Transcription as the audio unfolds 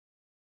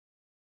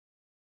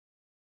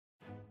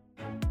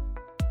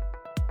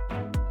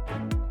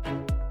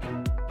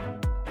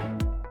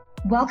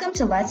Welcome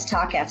to Let's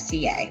Talk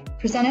FCA,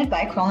 presented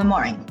by Crowell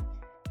Moring,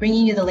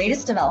 bringing you the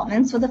latest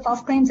developments with the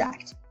False Claims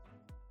Act.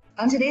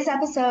 On today's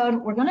episode,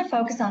 we're going to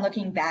focus on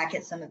looking back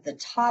at some of the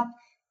top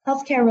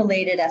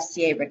healthcare-related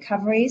FCA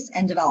recoveries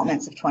and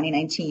developments of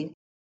 2019,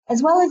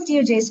 as well as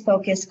DOJ's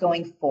focus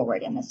going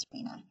forward in this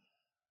arena.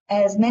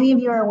 As many of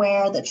you are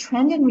aware, the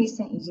trend in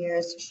recent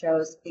years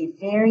shows a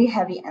very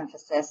heavy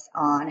emphasis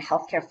on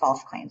Healthcare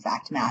False Claims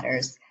Act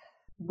matters,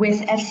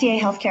 with FCA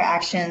healthcare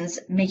actions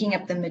making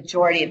up the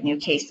majority of new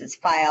cases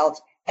filed,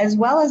 as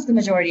well as the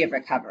majority of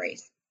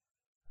recoveries.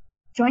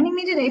 Joining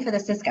me today for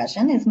this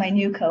discussion is my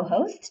new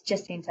co-host,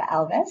 Jacinta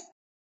Alves.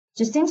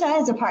 Jacinta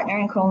is a partner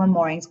in Crowell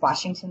Moring's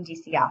Washington,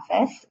 D.C.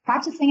 office,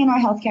 practicing in our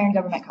healthcare and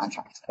government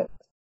contracts group.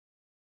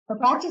 Her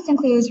practice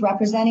includes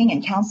representing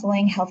and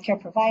counseling healthcare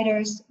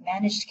providers,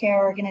 managed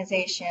care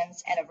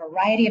organizations, and a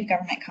variety of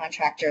government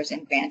contractors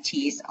and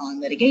grantees on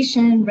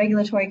litigation,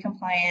 regulatory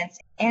compliance,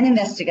 and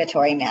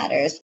investigatory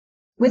matters,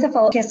 with a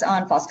focus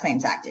on False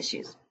Claims Act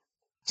issues.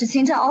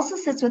 Jacinta also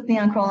sits with me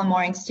on Crowell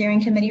Moring's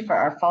steering committee for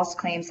our False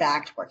Claims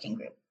Act working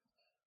group.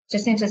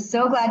 Jacinta,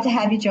 so glad to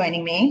have you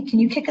joining me. Can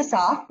you kick us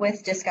off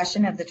with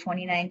discussion of the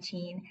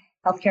 2019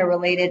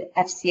 healthcare-related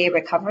FCA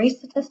recovery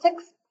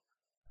statistics?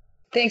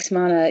 Thanks,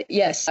 Mana.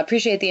 Yes, I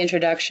appreciate the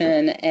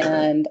introduction,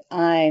 and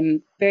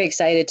I'm very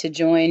excited to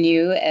join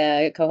you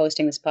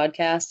co-hosting this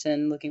podcast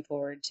and looking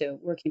forward to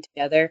working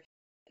together.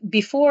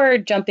 Before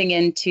jumping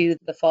into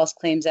the False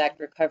Claims Act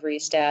recovery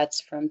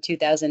stats from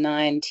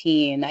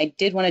 2019, I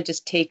did want to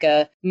just take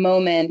a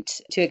moment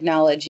to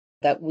acknowledge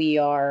that we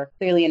are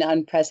clearly in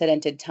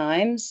unprecedented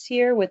times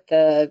here with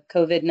the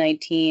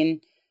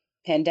COVID-19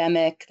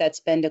 pandemic that's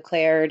been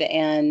declared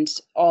and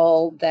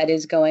all that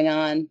is going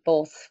on,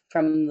 both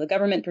from the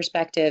government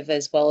perspective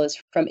as well as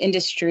from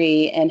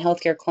industry and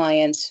healthcare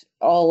clients,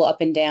 all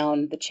up and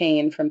down the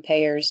chain from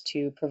payers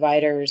to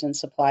providers and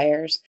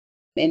suppliers,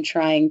 in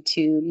trying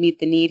to meet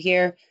the need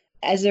here.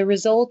 As a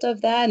result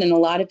of that, and a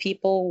lot of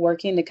people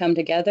working to come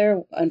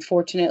together,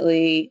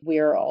 unfortunately, we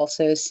are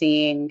also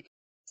seeing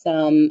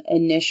some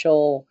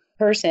initial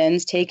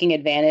persons taking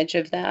advantage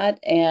of that.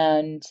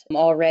 And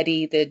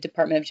already the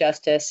Department of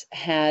Justice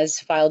has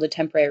filed a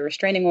temporary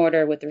restraining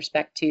order with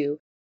respect to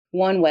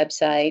one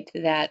website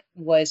that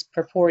was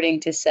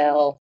purporting to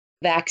sell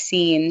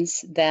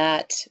vaccines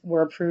that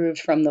were approved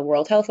from the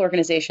World Health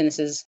Organization. This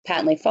is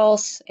patently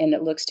false, and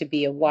it looks to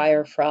be a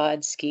wire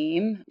fraud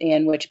scheme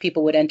in which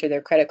people would enter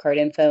their credit card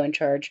info and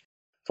charge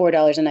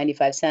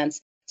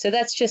 $4.95. So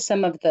that's just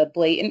some of the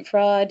blatant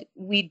fraud.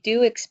 We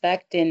do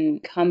expect in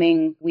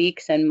coming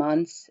weeks and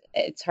months,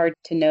 it's hard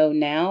to know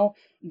now,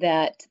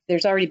 that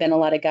there's already been a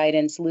lot of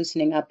guidance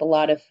loosening up a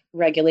lot of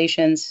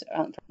regulations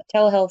from the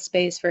telehealth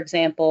space, for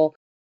example,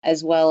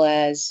 as well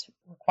as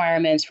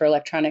requirements for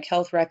electronic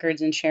health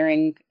records and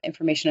sharing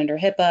information under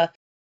HIPAA,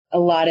 a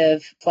lot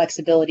of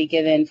flexibility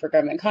given for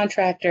government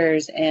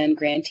contractors and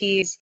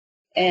grantees,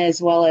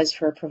 as well as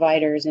for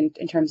providers in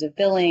terms of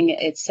billing,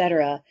 et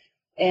cetera.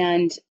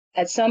 And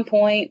at some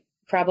point,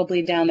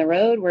 probably down the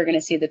road, we're going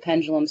to see the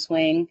pendulum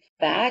swing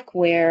back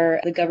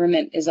where the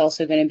government is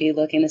also going to be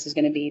looking. This is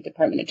going to be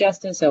Department of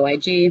Justice,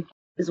 OIG,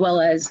 as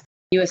well as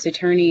U.S.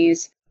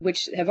 attorneys,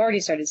 which have already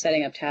started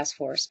setting up task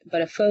force,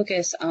 but a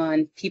focus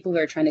on people who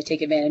are trying to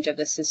take advantage of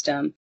the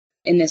system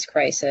in this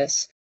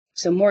crisis.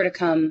 So more to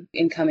come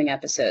in coming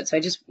episodes. So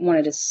I just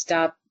wanted to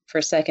stop for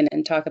a second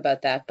and talk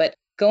about that. But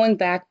going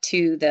back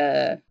to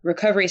the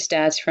recovery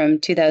stats from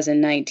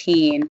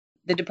 2019,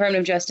 the Department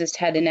of Justice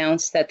had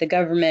announced that the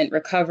government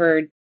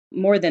recovered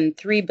more than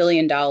 $3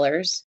 billion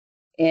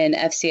in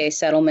FCA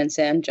settlements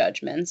and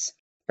judgments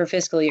for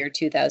fiscal year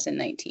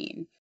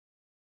 2019.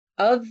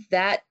 Of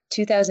that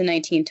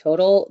 2019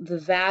 total, the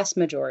vast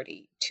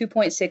majority,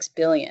 $2.6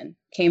 billion,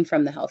 came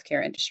from the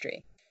healthcare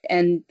industry.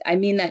 And I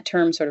mean that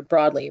term sort of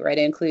broadly, right?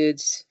 It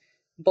includes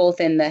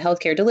both in the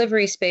healthcare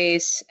delivery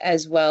space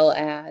as well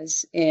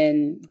as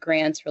in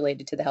grants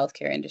related to the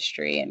healthcare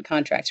industry and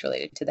contracts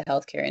related to the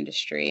healthcare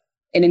industry.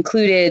 It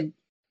included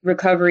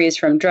recoveries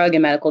from drug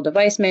and medical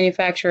device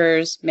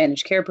manufacturers,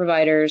 managed care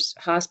providers,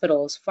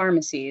 hospitals,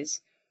 pharmacies,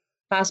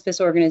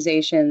 hospice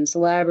organizations,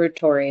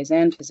 laboratories,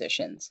 and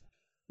physicians.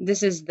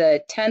 This is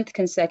the 10th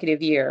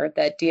consecutive year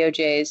that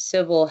DOJ's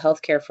civil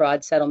healthcare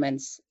fraud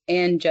settlements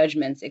and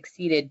judgments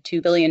exceeded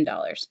 $2 billion.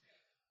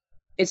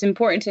 It's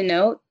important to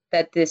note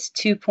that this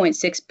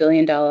 $2.6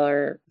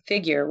 billion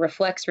figure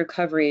reflects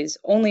recoveries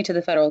only to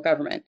the federal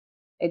government.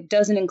 It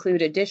doesn't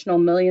include additional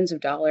millions of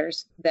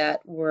dollars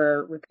that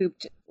were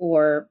recouped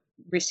or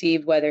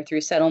received, whether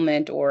through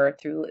settlement or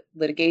through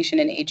litigation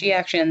and AG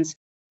actions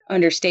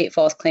under state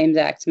False Claims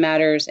Act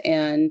matters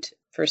and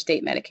for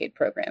state Medicaid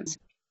programs.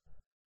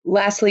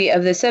 Lastly,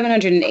 of the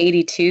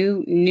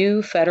 782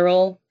 new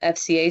federal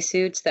FCA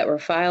suits that were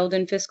filed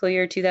in fiscal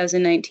year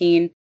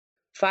 2019,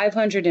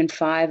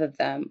 505 of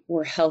them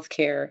were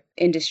healthcare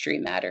industry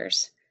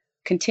matters,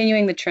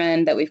 continuing the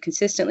trend that we've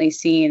consistently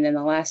seen in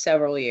the last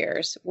several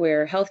years,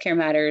 where healthcare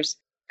matters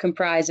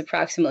comprise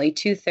approximately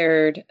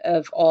 2/3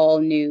 of all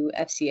new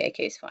FCA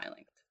case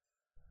filings.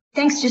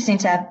 Thanks,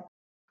 Jacinta.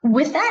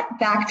 With that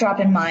backdrop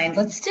in mind,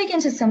 let's dig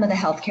into some of the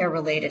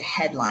healthcare-related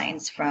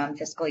headlines from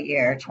fiscal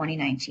year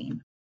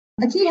 2019.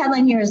 A key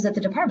headline here is that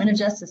the Department of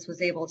Justice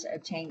was able to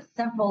obtain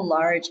several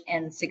large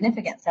and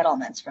significant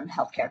settlements from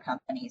healthcare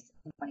companies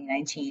in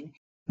 2019,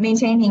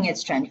 maintaining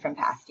its trend from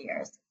past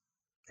years.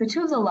 So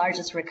two of the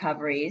largest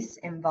recoveries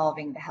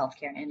involving the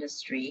healthcare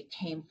industry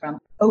came from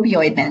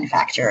opioid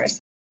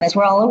manufacturers. As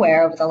we're all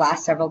aware, over the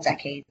last several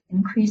decades,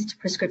 increased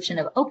prescription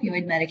of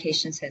opioid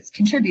medications has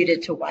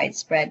contributed to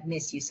widespread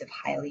misuse of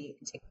highly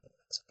addictive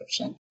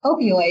prescription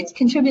opioids,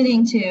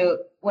 contributing to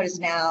what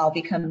has now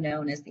become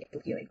known as the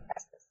opioid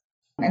crisis.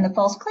 And the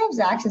False Claims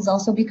Act has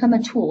also become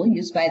a tool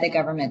used by the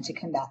government to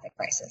combat the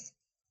crisis.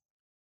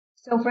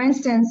 So, for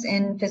instance,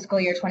 in fiscal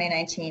year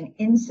 2019,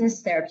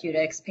 Insys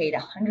Therapeutics paid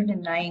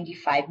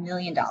 $195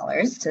 million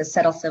to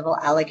settle civil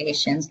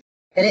allegations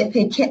that it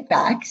paid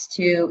kickbacks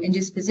to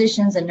induce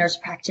physicians and nurse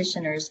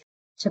practitioners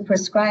to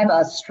prescribe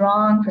a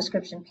strong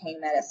prescription pain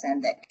medicine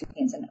that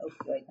contains an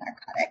opioid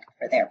narcotic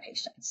for their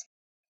patients.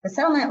 The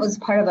settlement was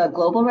part of a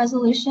global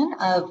resolution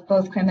of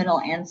both criminal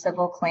and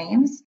civil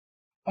claims,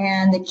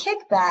 and the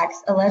kickbacks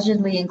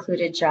allegedly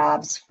included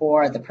jobs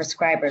for the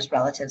prescribers'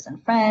 relatives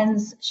and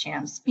friends,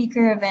 sham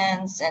speaker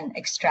events, and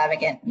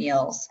extravagant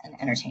meals and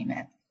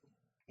entertainment.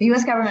 The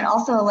U.S. government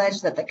also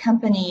alleged that the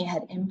company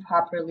had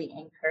improperly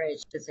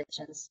encouraged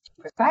physicians to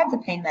prescribe the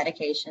pain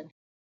medication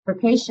for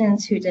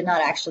patients who did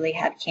not actually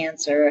have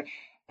cancer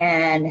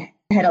and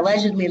had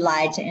allegedly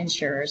lied to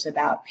insurers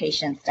about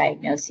patients'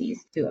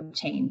 diagnoses to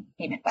obtain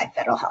payment by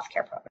federal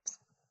healthcare programs.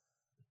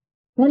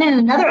 Then in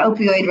another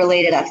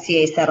opioid-related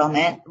FCA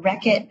settlement,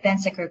 Reckitt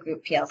Benckiser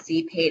Group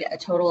plc paid a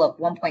total of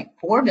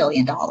 $1.4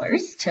 billion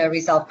to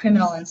resolve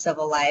criminal and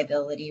civil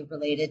liability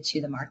related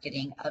to the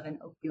marketing of an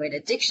opioid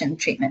addiction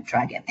treatment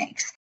drug it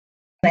makes.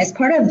 As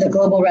part of the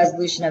global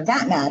resolution of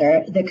that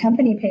matter, the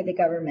company paid the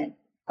government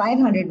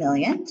 $500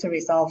 million to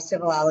resolve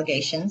civil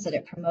allegations that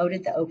it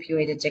promoted the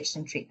opioid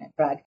addiction treatment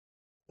drug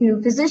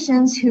to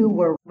physicians who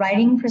were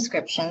writing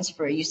prescriptions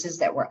for uses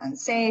that were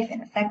unsafe,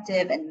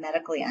 ineffective, and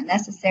medically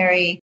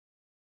unnecessary,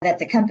 that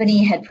the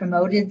company had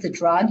promoted the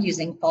drug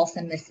using false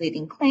and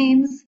misleading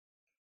claims,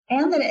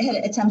 and that it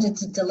had attempted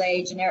to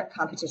delay generic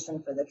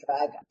competition for the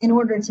drug in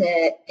order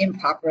to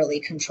improperly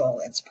control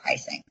its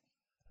pricing.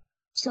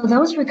 So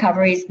those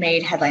recoveries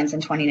made headlines in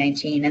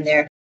 2019, and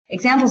they're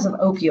examples of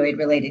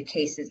opioid-related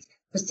cases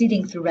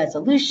proceeding through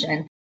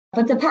resolution.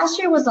 But the past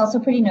year was also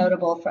pretty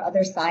notable for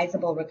other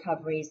sizable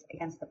recoveries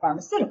against the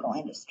pharmaceutical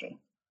industry.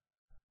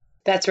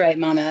 That's right,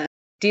 Mana.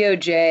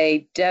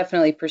 DOJ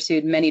definitely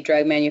pursued many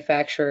drug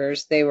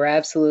manufacturers. They were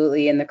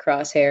absolutely in the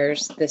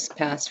crosshairs this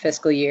past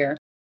fiscal year.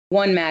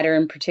 One matter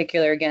in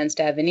particular against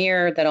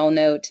Avenir that I'll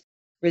note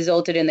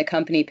resulted in the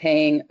company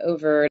paying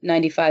over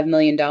 $95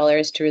 million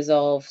to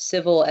resolve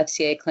civil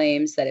FCA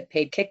claims that it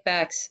paid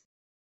kickbacks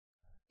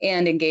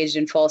and engaged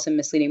in false and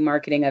misleading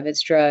marketing of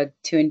its drug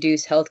to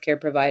induce healthcare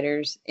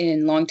providers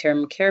in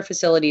long-term care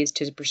facilities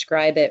to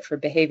prescribe it for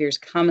behaviors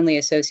commonly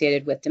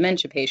associated with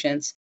dementia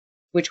patients,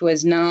 which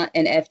was not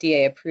an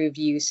FDA-approved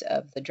use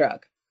of the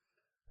drug.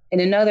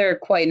 In another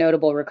quite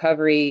notable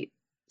recovery,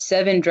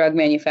 7 drug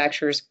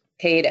manufacturers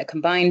paid a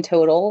combined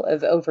total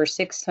of over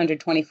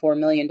 $624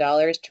 million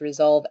to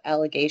resolve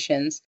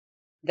allegations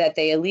that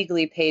they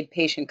illegally paid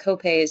patient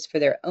copays for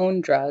their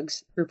own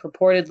drugs through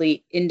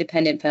purportedly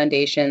independent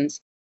foundations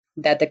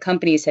that the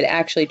companies had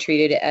actually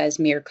treated as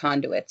mere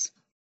conduits.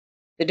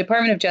 The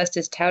Department of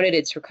Justice touted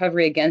its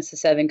recovery against the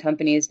 7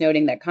 companies,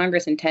 noting that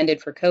Congress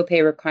intended for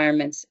copay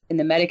requirements in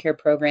the Medicare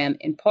program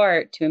in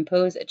part to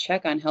impose a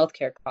check on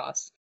healthcare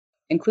costs,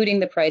 including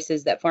the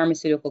prices that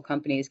pharmaceutical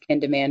companies can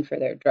demand for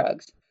their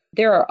drugs.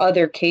 There are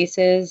other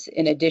cases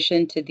in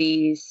addition to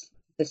the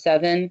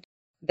 7,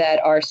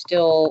 that are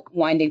still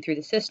winding through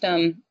the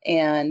system,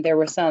 and there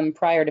were some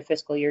prior to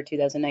fiscal year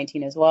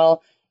 2019 as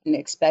well, and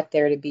expect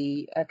there to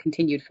be a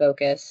continued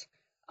focus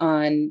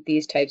on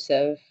these types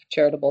of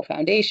charitable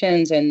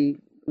foundations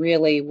and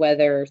really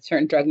whether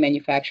certain drug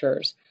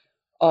manufacturers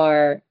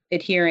are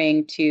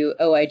adhering to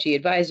OIG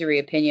advisory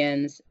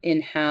opinions in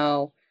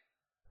how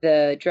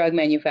the drug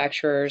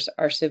manufacturers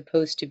are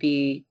supposed to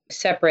be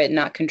separate,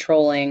 not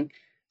controlling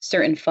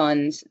certain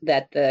funds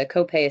that the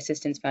copay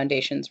assistance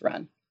foundations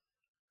run.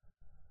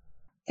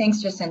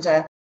 Thanks,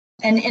 Jacinta.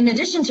 And in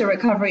addition to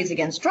recoveries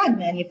against drug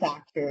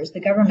manufacturers, the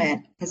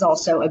government has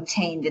also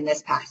obtained in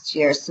this past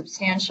year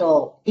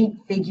substantial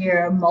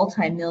 8-figure,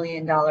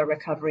 multi-million-dollar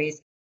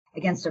recoveries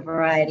against a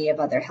variety of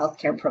other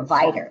healthcare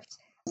providers.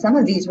 Some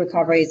of these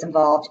recoveries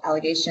involved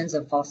allegations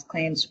of false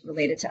claims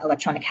related to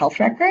electronic health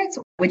records,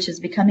 which is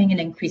becoming an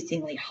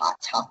increasingly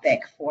hot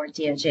topic for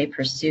DOJ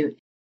pursuit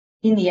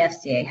in the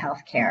FCA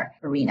healthcare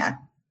arena.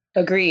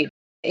 Agreed.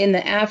 In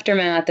the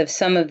aftermath of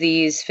some of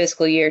these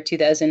fiscal year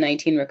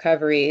 2019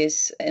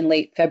 recoveries, in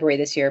late February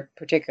this year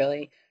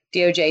particularly,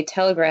 DOJ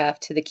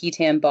telegraphed to the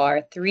Ketam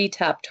Bar 3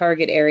 top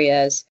target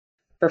areas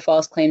for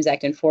False Claims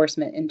Act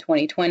enforcement in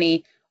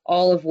 2020,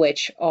 all of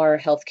which are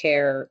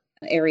healthcare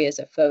areas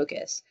of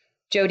focus.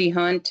 Jody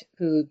Hunt,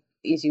 who,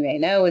 as you may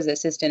know, is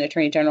Assistant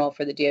Attorney General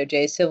for the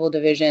DOJ Civil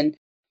Division,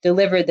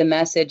 delivered the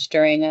message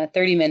during a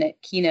 30-minute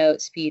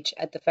keynote speech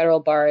at the Federal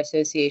Bar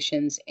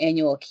Association's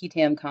annual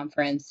KETAM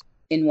conference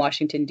in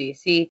Washington,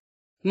 D.C.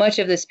 Much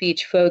of the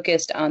speech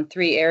focused on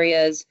three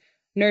areas: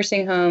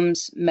 nursing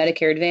homes,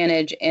 Medicare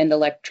Advantage, and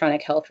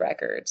electronic health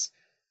records.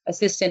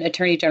 Assistant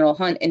Attorney General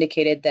Hunt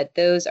indicated that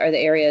those are the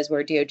areas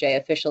where DOJ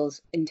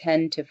officials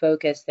intend to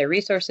focus their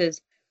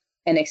resources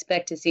and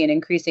expect to see an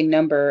increasing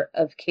number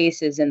of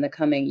cases in the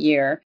coming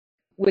year.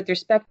 With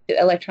respect to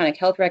electronic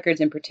health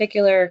records in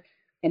particular,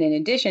 and in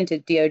addition to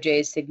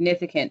DOJ's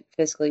significant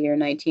fiscal year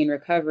 19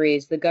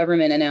 recoveries, the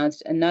government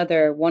announced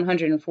another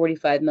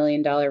 $145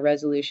 million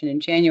resolution in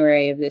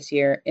January of this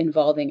year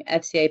involving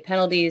FCA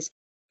penalties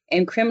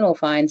and criminal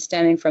fines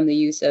stemming from the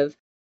use of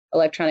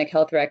electronic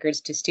health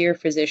records to steer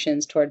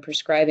physicians toward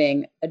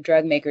prescribing a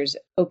drug maker's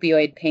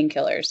opioid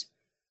painkillers.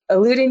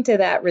 Alluding to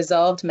that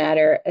resolved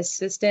matter,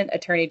 Assistant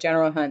Attorney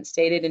General Hunt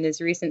stated in his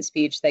recent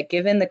speech that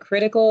given the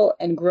critical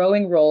and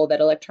growing role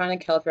that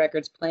electronic health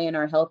records play in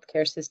our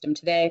healthcare system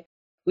today,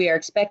 we are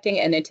expecting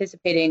and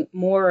anticipating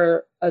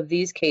more of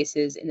these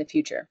cases in the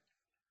future.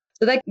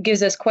 So that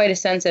gives us quite a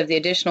sense of the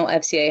additional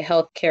FCA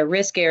healthcare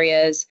risk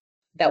areas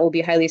that will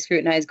be highly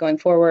scrutinized going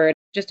forward.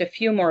 Just a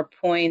few more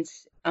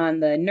points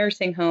on the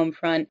nursing home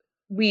front.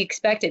 We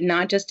expect it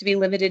not just to be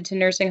limited to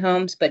nursing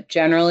homes, but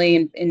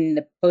generally in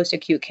the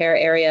post-acute care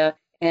area.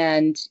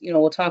 And,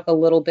 we'll talk a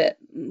little bit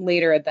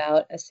later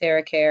about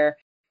AseraCare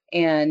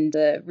and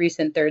the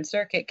recent Third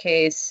Circuit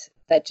case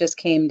that just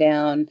came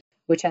down,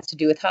 which has to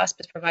do with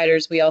hospice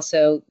providers. We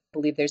also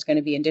believe there's going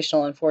to be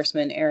additional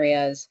enforcement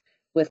areas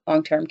with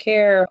long-term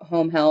care,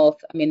 home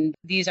health.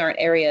 These aren't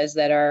areas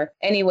that are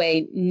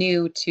anyway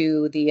new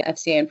to the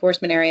FCA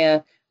enforcement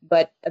area,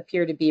 but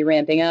appear to be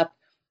ramping up.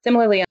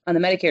 Similarly, on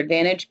the Medicare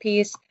Advantage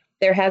piece,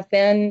 there have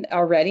been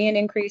already an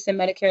increase in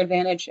Medicare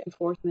Advantage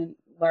enforcement,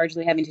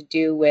 largely having to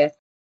do with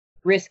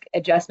risk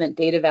adjustment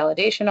data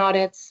validation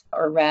audits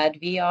or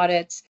RADV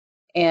audits,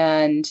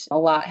 and a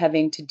lot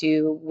having to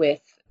do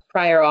with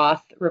prior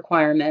auth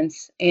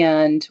requirements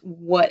and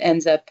what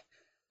ends up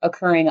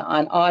occurring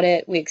on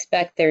audit. We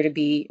expect there to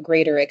be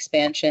greater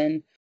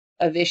expansion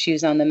of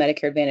issues on the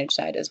Medicare Advantage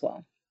side as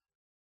well.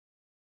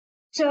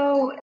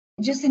 So,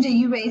 Jacinta,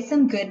 you raised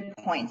some good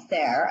points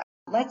there.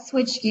 Let's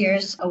switch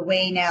gears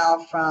away now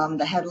from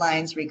the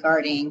headlines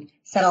regarding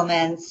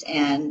settlements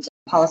and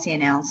policy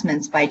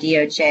announcements by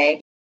DOJ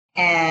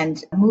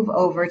and move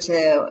over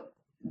to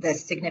the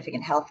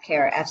significant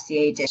healthcare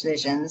FCA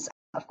decisions.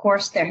 Of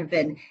course, there have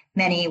been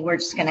many. We're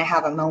just going to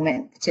have a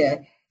moment to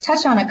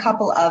touch on a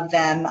couple of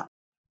them.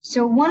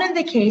 So one of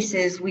the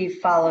cases we've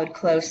followed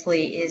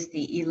closely is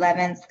the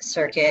 11th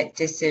Circuit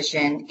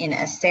decision in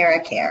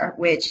AseraCare,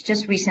 which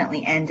just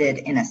recently ended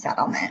in a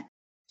settlement.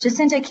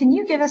 Jacinta, can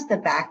you give us the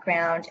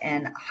background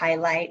and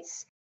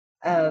highlights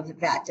of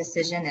that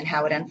decision and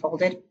how it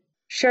unfolded?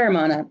 Sure,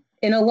 Mana.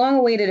 In a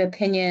long-awaited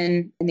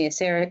opinion in the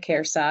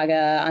AseraCare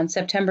saga, on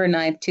September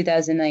 9th,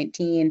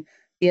 2019,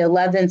 the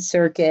 11th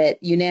Circuit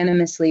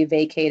unanimously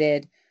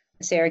vacated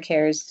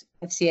AseraCare's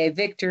FCA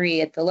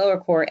victory at the lower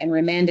court and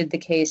remanded the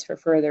case for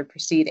further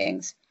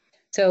proceedings.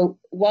 So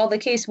while the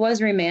case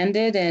was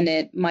remanded and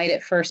it might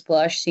at first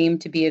blush seem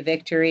to be a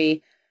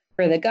victory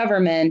for the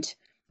government,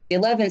 the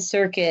 11th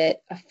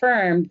Circuit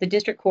affirmed the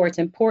district court's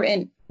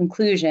important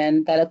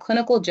conclusion that a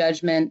clinical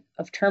judgment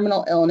of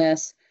terminal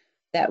illness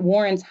that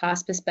warrants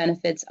hospice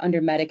benefits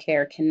under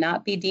Medicare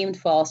cannot be deemed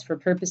false for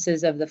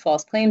purposes of the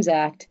False Claims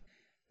Act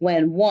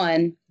when,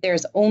 one,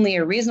 there's only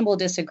a reasonable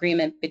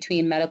disagreement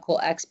between medical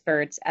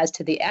experts as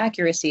to the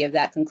accuracy of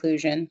that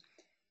conclusion,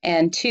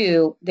 and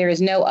two, there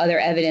is no other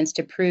evidence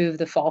to prove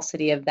the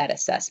falsity of that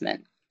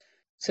assessment.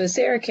 So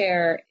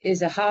AseraCare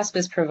is a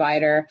hospice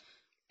provider,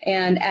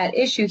 and at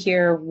issue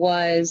here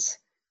was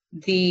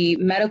the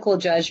medical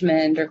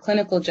judgment or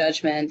clinical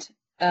judgment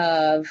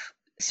of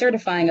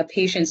certifying a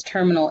patient's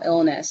terminal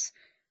illness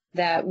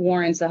that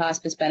warrants the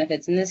hospice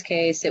benefits. In this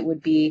case, it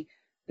would be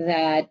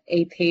that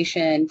a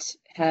patient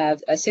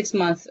have a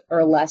 6-month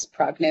or less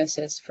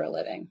prognosis for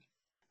living.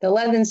 The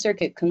 11th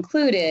Circuit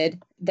concluded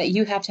that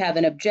you have to have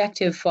an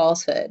objective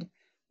falsehood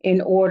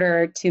in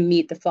order to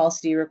meet the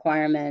falsity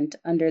requirement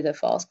under the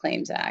False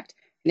Claims Act.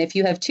 And if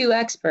you have two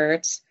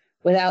experts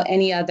without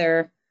any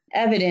other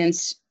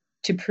evidence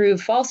to prove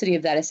falsity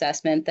of that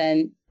assessment,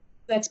 then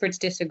experts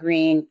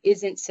disagreeing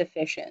isn't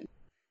sufficient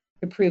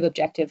to prove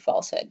objective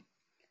falsehood.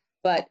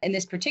 But in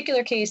this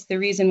particular case, the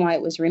reason why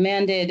it was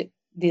remanded,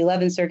 the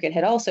 11th Circuit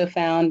had also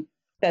found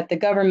that the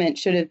government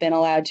should have been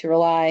allowed to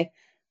rely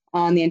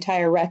on the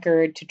entire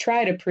record to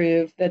try to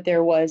prove that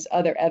there was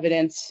other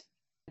evidence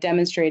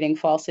demonstrating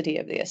falsity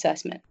of the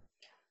assessment.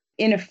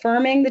 In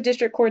affirming the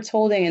district court's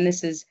holding, and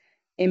this is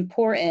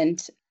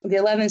important, the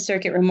 11th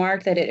Circuit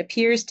remarked that it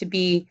appears to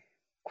be,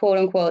 quote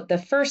unquote, the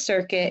First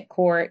Circuit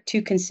court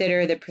to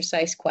consider the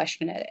precise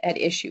question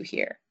at issue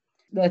here.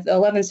 The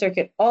 11th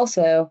Circuit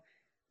also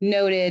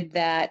noted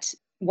that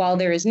while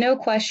there is no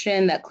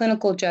question that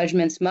clinical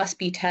judgments must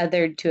be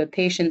tethered to a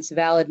patient's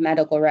valid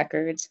medical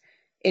records,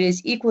 it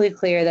is equally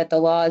clear that the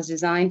law is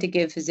designed to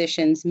give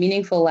physicians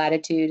meaningful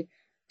latitude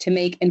to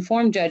make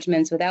informed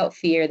judgments without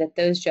fear that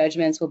those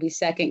judgments will be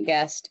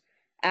second-guessed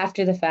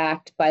after the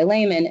fact by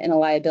laymen in a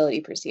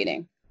liability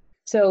proceeding.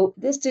 So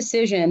this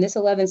decision, this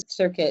 11th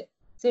Circuit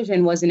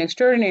decision, was an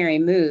extraordinary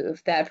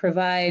move that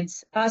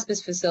provides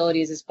hospice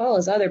facilities as well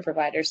as other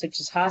providers such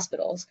as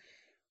hospitals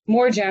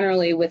more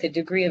generally with a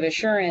degree of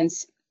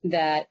assurance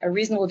that a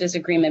reasonable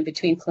disagreement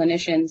between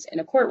clinicians in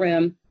a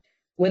courtroom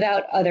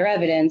without other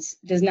evidence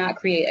does not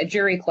create a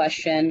jury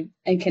question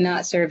and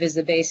cannot serve as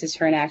the basis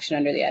for an action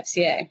under the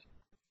FCA.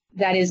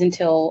 That is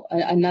until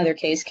another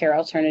case, care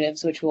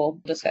alternatives, which we'll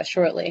discuss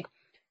shortly.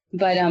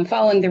 But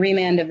following the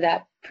remand of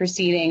that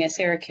proceeding,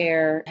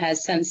 AseraCare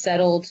has since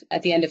settled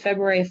at the end of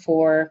February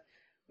for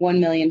 $1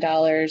 million.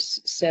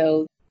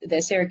 So the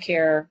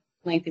AseraCare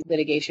lengthy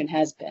litigation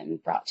has been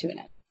brought to an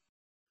end.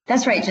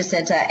 That's right,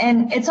 Jacinta.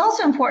 And it's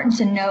also important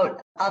to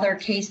note other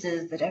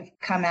cases that have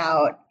come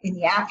out in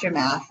the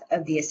aftermath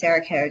of the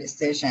AseraCare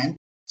decision.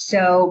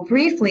 So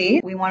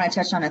briefly, we want to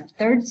touch on a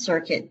Third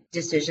Circuit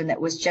decision that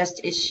was just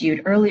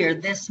issued earlier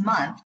this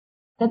month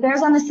that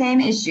bears on the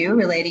same issue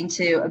relating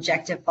to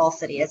objective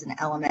falsity as an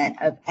element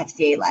of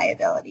FCA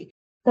liability.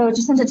 So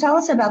Jacinta, tell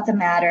us about the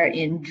matter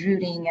in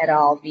Druding et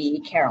al. V.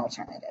 Care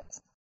Alternatives.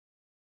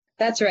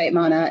 That's right,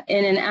 Mona.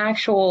 In an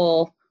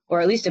actual, or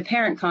at least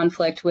apparent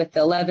conflict with the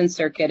 11th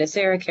Circuit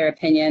AseraCare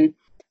opinion,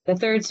 the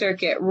Third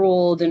Circuit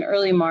ruled in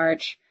early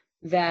March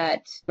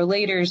that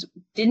relators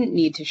didn't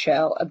need to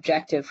show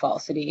objective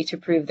falsity to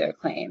prove their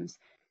claims,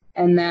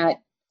 and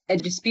that a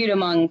dispute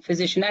among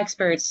physician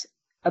experts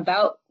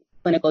about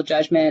clinical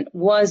judgment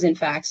was in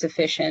fact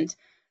sufficient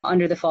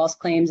under the False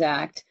Claims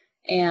Act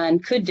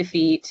and could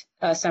defeat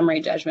a summary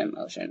judgment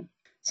motion.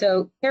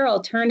 So Care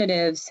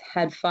Alternatives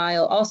had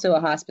filed, also a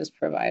hospice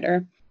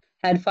provider,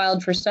 had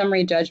filed for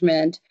summary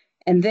judgment,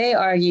 and they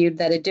argued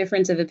that a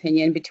difference of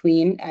opinion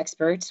between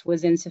experts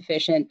was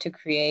insufficient to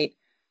create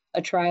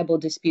a triable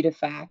dispute of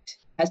fact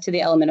as to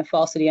the element of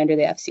falsity under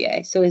the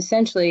FCA. So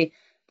essentially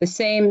the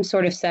same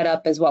sort of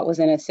setup as what was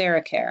in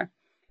AseraCare.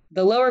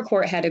 The lower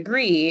court had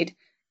agreed,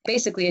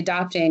 basically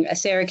adopting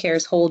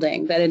AseraCare's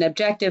holding that an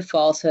objective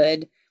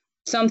falsehood,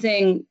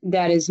 something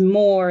that is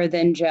more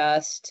than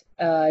just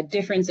a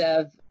difference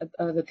of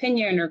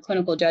opinion or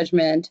clinical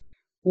judgment,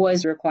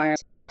 was required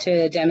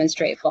to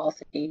demonstrate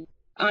falsity.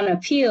 On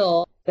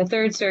appeal, the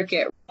Third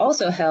Circuit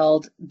also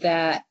held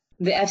that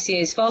the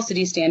FCA's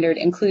falsity standard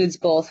includes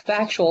both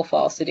factual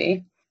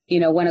falsity,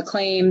 when a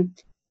claim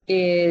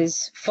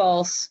is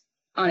false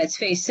on its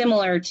face,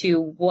 similar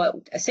to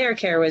what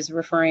AseraCare was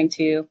referring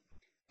to,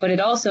 but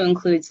it also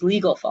includes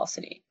legal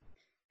falsity.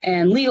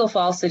 And legal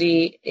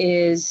falsity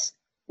is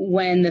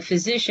when the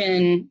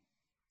physician,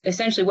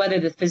 essentially whether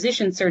the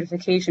physician's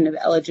certification of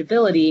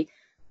eligibility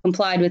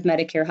complied with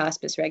Medicare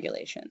hospice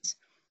regulations,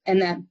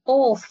 and that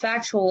both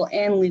factual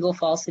and legal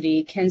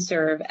falsity can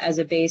serve as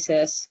a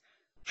basis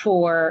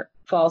for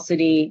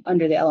falsity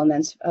under the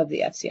elements of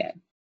the FCA.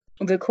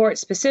 The court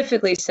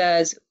specifically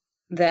says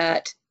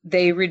that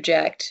they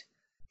reject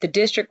the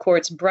district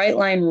court's bright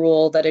line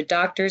rule that a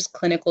doctor's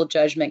clinical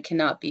judgment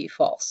cannot be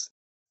false.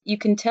 You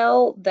can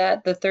tell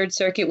that the Third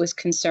Circuit was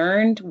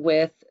concerned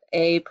with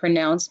a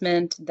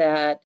pronouncement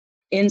that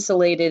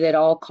insulated at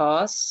all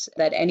costs,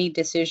 that any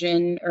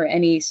decision or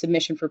any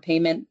submission for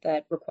payment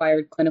that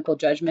required clinical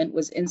judgment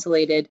was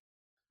insulated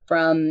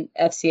from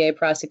FCA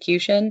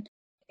prosecution.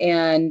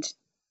 And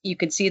you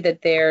could see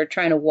that they're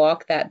trying to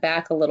walk that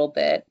back a little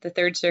bit. The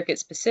Third Circuit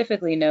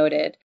specifically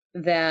noted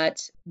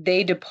that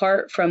they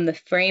depart from the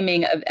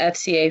framing of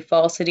FCA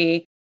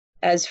falsity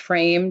as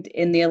framed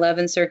in the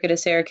 11th Circuit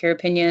AseraCare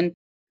opinion.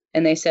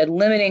 And they said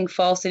limiting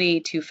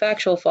falsity to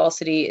factual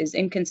falsity is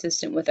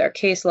inconsistent with our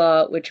case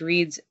law, which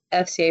reads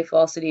FCA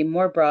falsity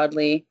more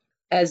broadly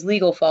as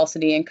legal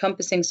falsity,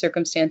 encompassing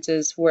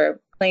circumstances where a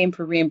claim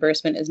for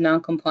reimbursement is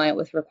non-compliant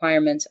with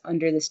requirements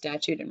under the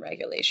statute and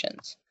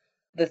regulations.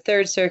 The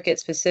Third Circuit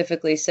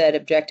specifically said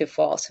objective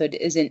falsehood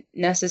isn't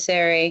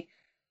necessary,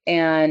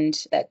 and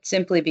that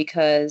simply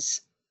because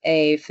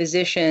a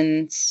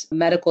physician's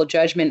medical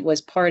judgment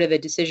was part of a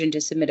decision to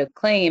submit a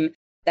claim,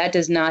 that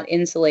does not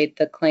insulate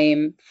the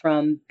claim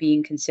from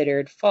being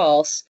considered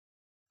false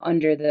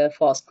under the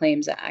False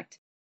Claims Act.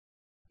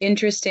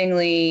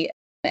 Interestingly,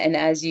 and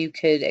as you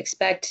could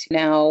expect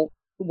now,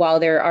 while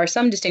there are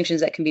some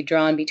distinctions that can be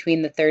drawn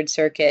between the Third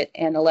Circuit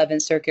and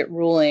 11th Circuit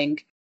ruling,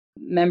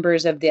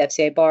 members of the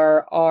FCA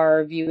bar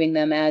are viewing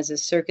them as a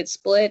circuit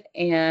split,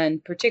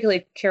 and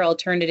particularly Care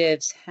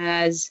Alternatives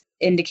has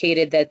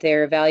indicated that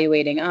they're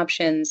evaluating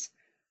options,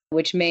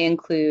 which may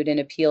include an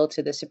appeal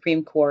to the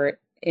Supreme Court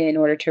in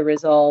order to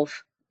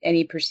resolve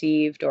any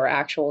perceived or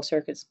actual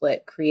circuit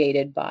split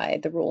created by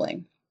the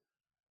ruling.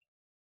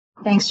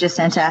 Thanks,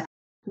 Jacinta.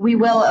 We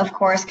will, of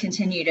course,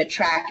 continue to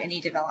track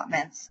any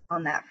developments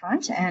on that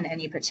front and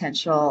any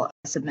potential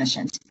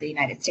submission to the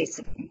United States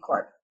Supreme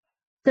Court.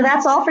 So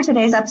that's all for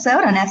today's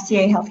episode on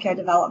FCA healthcare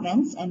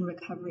developments and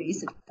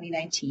recoveries of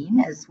 2019,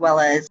 as well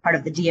as part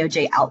of the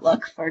DOJ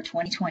outlook for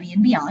 2020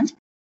 and beyond.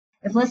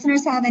 If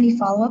listeners have any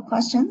follow-up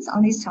questions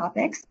on these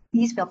topics,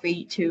 please feel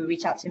free to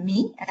reach out to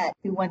me at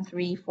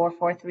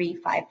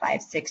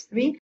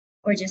 213-443-5563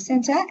 or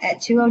Jacinta at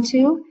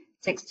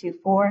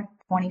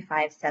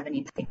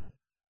 202-624-2573.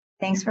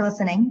 Thanks for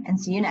listening, and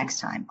see you next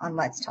time on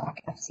Let's Talk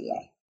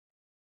FCA.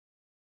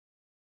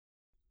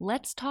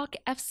 Let's Talk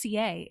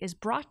FCA is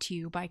brought to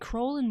you by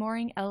Crowell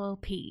Moring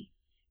LLP.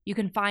 You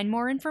can find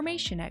more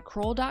information at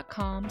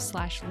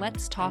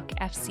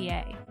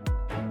crowell.com/letstalkfca.